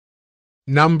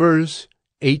Numbers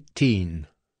 18.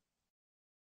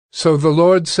 So the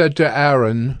Lord said to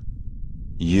Aaron,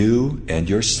 You and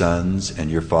your sons and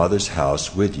your father's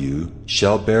house with you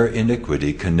shall bear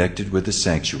iniquity connected with the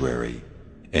sanctuary,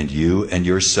 and you and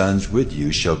your sons with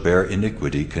you shall bear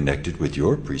iniquity connected with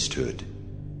your priesthood.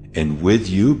 And with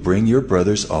you bring your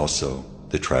brothers also,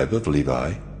 the tribe of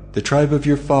Levi, the tribe of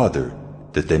your father,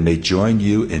 that they may join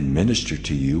you and minister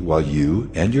to you while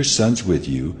you and your sons with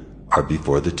you are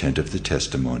before the tent of the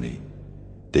testimony.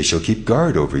 They shall keep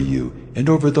guard over you and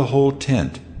over the whole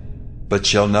tent, but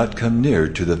shall not come near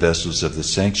to the vessels of the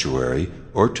sanctuary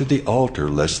or to the altar,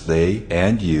 lest they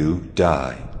and you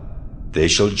die. They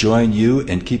shall join you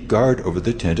and keep guard over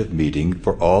the tent of meeting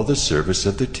for all the service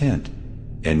of the tent,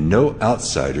 and no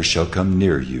outsider shall come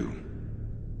near you.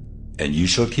 And you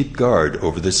shall keep guard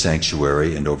over the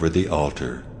sanctuary and over the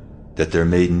altar, that there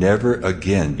may never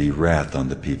again be wrath on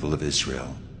the people of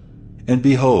Israel. And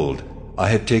behold, I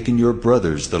have taken your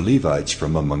brothers the Levites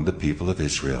from among the people of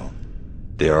Israel.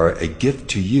 They are a gift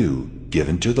to you,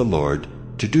 given to the Lord,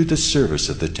 to do the service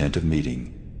of the tent of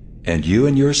meeting. And you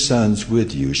and your sons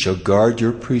with you shall guard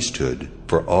your priesthood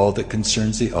for all that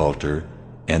concerns the altar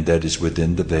and that is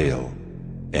within the veil,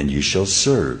 and you shall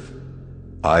serve.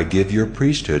 I give your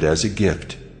priesthood as a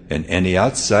gift, and any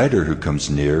outsider who comes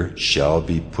near shall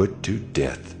be put to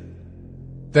death.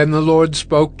 Then the Lord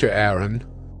spoke to Aaron,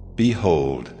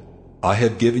 Behold, I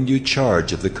have given you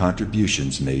charge of the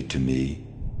contributions made to me,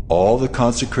 all the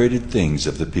consecrated things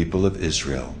of the people of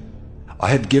Israel. I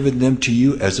have given them to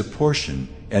you as a portion,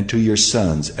 and to your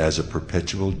sons as a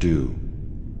perpetual due.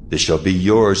 They shall be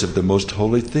yours of the most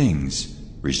holy things,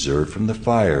 reserved from the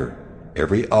fire,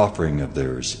 every offering of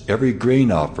theirs, every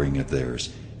grain offering of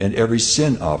theirs, and every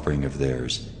sin offering of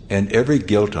theirs, and every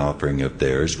guilt offering of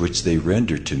theirs which they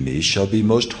render to me shall be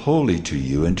most holy to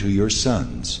you and to your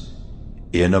sons.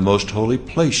 In a most holy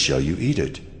place shall you eat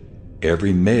it.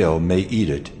 Every male may eat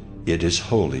it. It is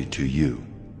holy to you.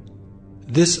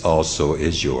 This also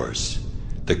is yours,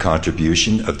 the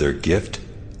contribution of their gift,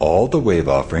 all the wave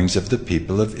offerings of the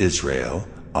people of Israel.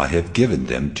 I have given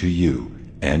them to you,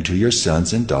 and to your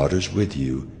sons and daughters with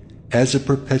you, as a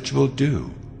perpetual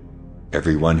due.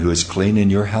 Everyone who is clean in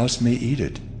your house may eat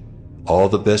it. All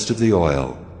the best of the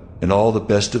oil, and all the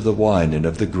best of the wine and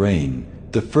of the grain,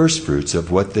 the firstfruits of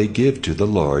what they give to the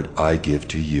Lord, I give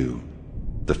to you.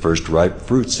 The first ripe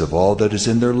fruits of all that is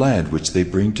in their land which they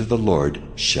bring to the Lord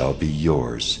shall be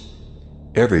yours.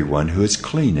 Everyone who is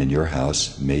clean in your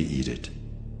house may eat it.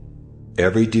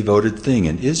 Every devoted thing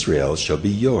in Israel shall be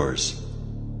yours.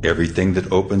 Everything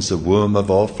that opens the womb of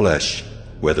all flesh,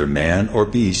 whether man or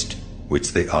beast,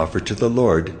 which they offer to the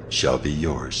Lord, shall be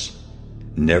yours.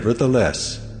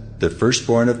 Nevertheless, the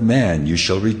firstborn of man you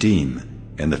shall redeem,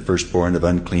 and the firstborn of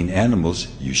unclean animals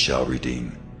you shall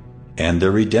redeem. And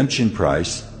their redemption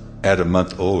price, at a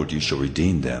month old you shall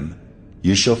redeem them.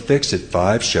 You shall fix it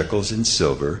 5 shekels in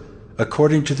silver,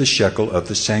 according to the shekel of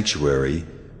the sanctuary,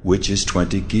 which is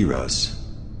 20 gerahs.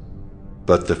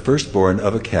 But the firstborn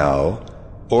of a cow,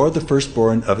 or the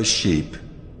firstborn of a sheep,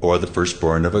 or the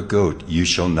firstborn of a goat you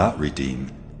shall not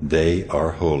redeem. They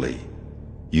are holy.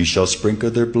 You shall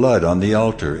sprinkle their blood on the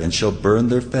altar, and shall burn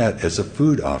their fat as a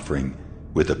food offering,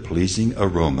 with a pleasing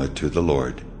aroma to the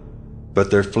Lord.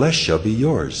 But their flesh shall be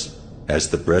yours, as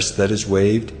the breast that is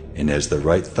waved, and as the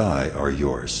right thigh are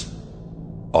yours.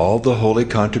 All the holy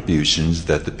contributions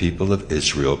that the people of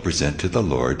Israel present to the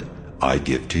Lord, I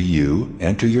give to you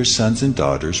and to your sons and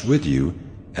daughters with you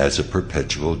as a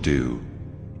perpetual due.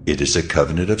 It is a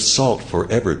covenant of salt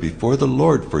forever before the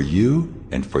Lord for you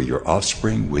and for your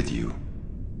offspring with you.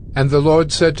 And the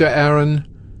Lord said to Aaron,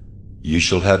 You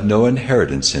shall have no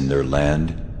inheritance in their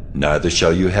land, neither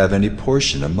shall you have any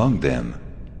portion among them.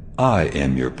 I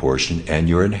am your portion and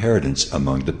your inheritance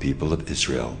among the people of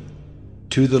Israel.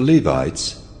 To the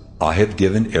Levites I have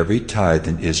given every tithe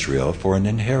in Israel for an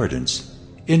inheritance,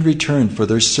 in return for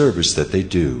their service that they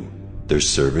do, their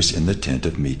service in the tent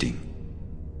of meeting.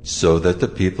 So that the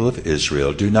people of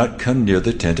Israel do not come near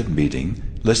the tent of meeting,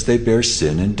 lest they bear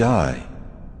sin and die.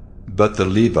 But the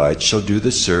Levites shall do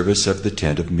the service of the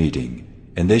tent of meeting,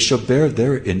 and they shall bear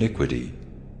their iniquity.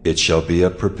 It shall be a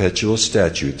perpetual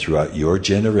statute throughout your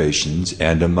generations,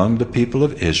 and among the people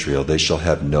of Israel they shall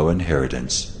have no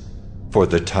inheritance. For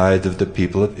the tithe of the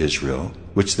people of Israel,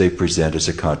 which they present as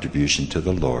a contribution to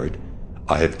the Lord,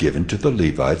 I have given to the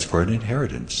Levites for an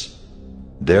inheritance.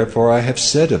 Therefore I have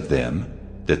said of them,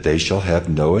 that they shall have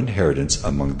no inheritance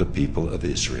among the people of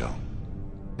Israel.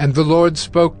 And the Lord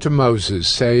spoke to Moses,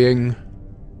 saying,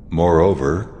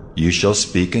 Moreover, you shall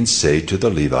speak and say to the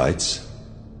Levites,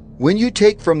 When you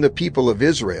take from the people of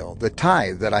Israel the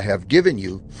tithe that I have given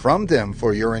you from them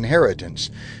for your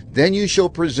inheritance, then you shall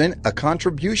present a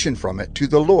contribution from it to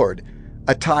the Lord,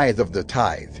 a tithe of the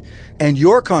tithe. And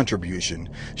your contribution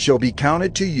shall be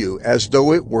counted to you as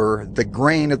though it were the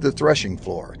grain of the threshing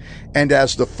floor, and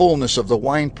as the fullness of the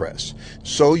winepress.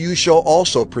 So you shall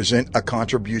also present a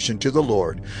contribution to the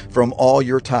Lord from all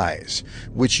your tithes,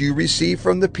 which you receive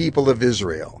from the people of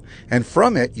Israel. And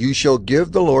from it you shall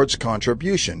give the Lord's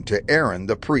contribution to Aaron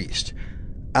the priest.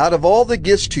 Out of all the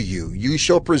gifts to you, you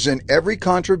shall present every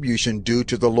contribution due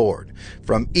to the Lord.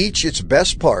 From each its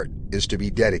best part is to be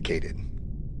dedicated.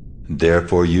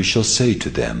 Therefore you shall say to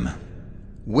them,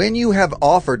 When you have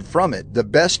offered from it the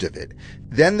best of it,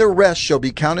 then the rest shall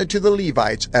be counted to the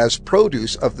Levites as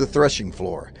produce of the threshing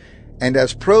floor, and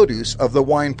as produce of the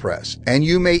winepress, and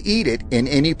you may eat it in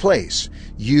any place,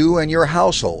 you and your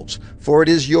households, for it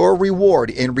is your reward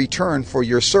in return for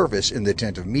your service in the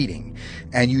tent of meeting.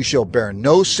 And you shall bear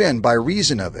no sin by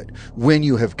reason of it, when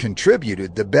you have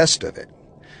contributed the best of it.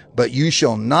 But you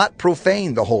shall not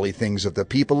profane the holy things of the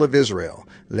people of Israel,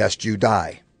 lest you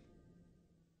die.